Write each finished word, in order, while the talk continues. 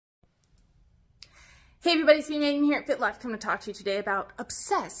Hey everybody, it's me Megan here at FitLife. I'm going to talk to you today about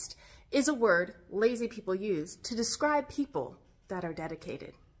obsessed is a word lazy people use to describe people that are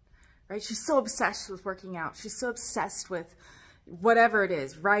dedicated, right? She's so obsessed with working out. She's so obsessed with whatever it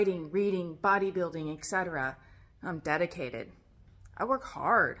is, writing, reading, bodybuilding, etc. I'm dedicated. I work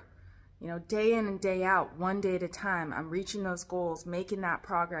hard, day in and day out, one day at a time. I'm reaching those goals, making that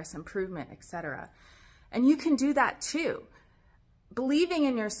progress, improvement, etc. And you can do that too. Believing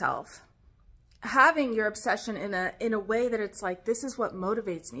in yourself, having your obsession in a way that it's like, this is what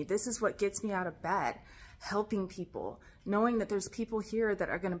motivates me. This is what gets me out of bed. Helping people, knowing that there's people here that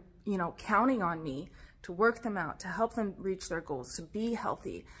are going to, counting on me to work them out, to help them reach their goals, to be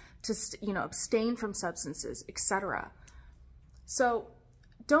healthy, to, abstain from substances, etc. So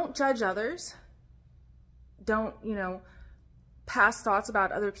don't judge others. Don't, pass thoughts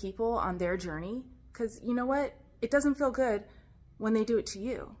about other people on their journey. Because you know what? It doesn't feel good when they do it to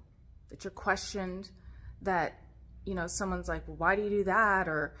you. That you're questioned, that, someone's like, well, why do you do that?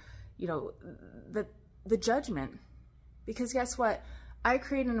 Or, the judgment. Because guess what? I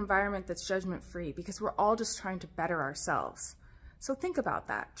create an environment that's judgment-free because we're all just trying to better ourselves. So think about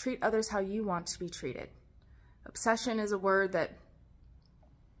that. Treat others how you want to be treated. Obsession is a word that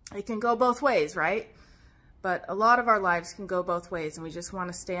it can go both ways, right? But a lot of our lives can go both ways, and we just want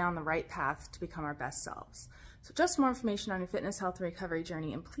to stay on the right path to become our best selves. So just more information on your fitness, health, and recovery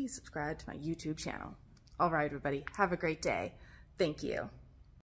journey, and please subscribe to my YouTube channel. All right, everybody, have a great day. Thank you.